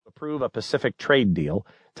approve a Pacific trade deal,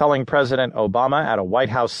 telling President Obama at a White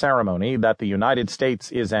House ceremony that the United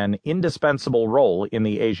States is an indispensable role in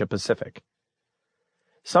the Asia-Pacific.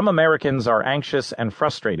 Some Americans are anxious and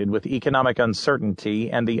frustrated with economic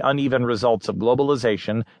uncertainty and the uneven results of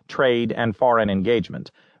globalization, trade, and foreign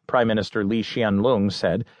engagement, Prime Minister Lee Hsien Loong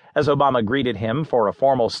said as Obama greeted him for a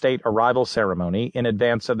formal state arrival ceremony in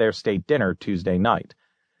advance of their state dinner Tuesday night.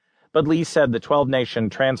 But Lee said the 12-nation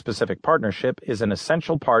Trans-Pacific Partnership is an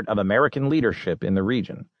essential part of American leadership in the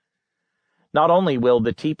region. Not only will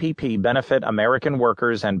the TPP benefit American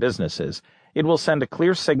workers and businesses, it will send a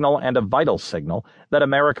clear signal and a vital signal that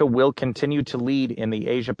America will continue to lead in the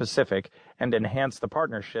Asia-Pacific and enhance the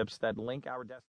partnerships that link our destiny.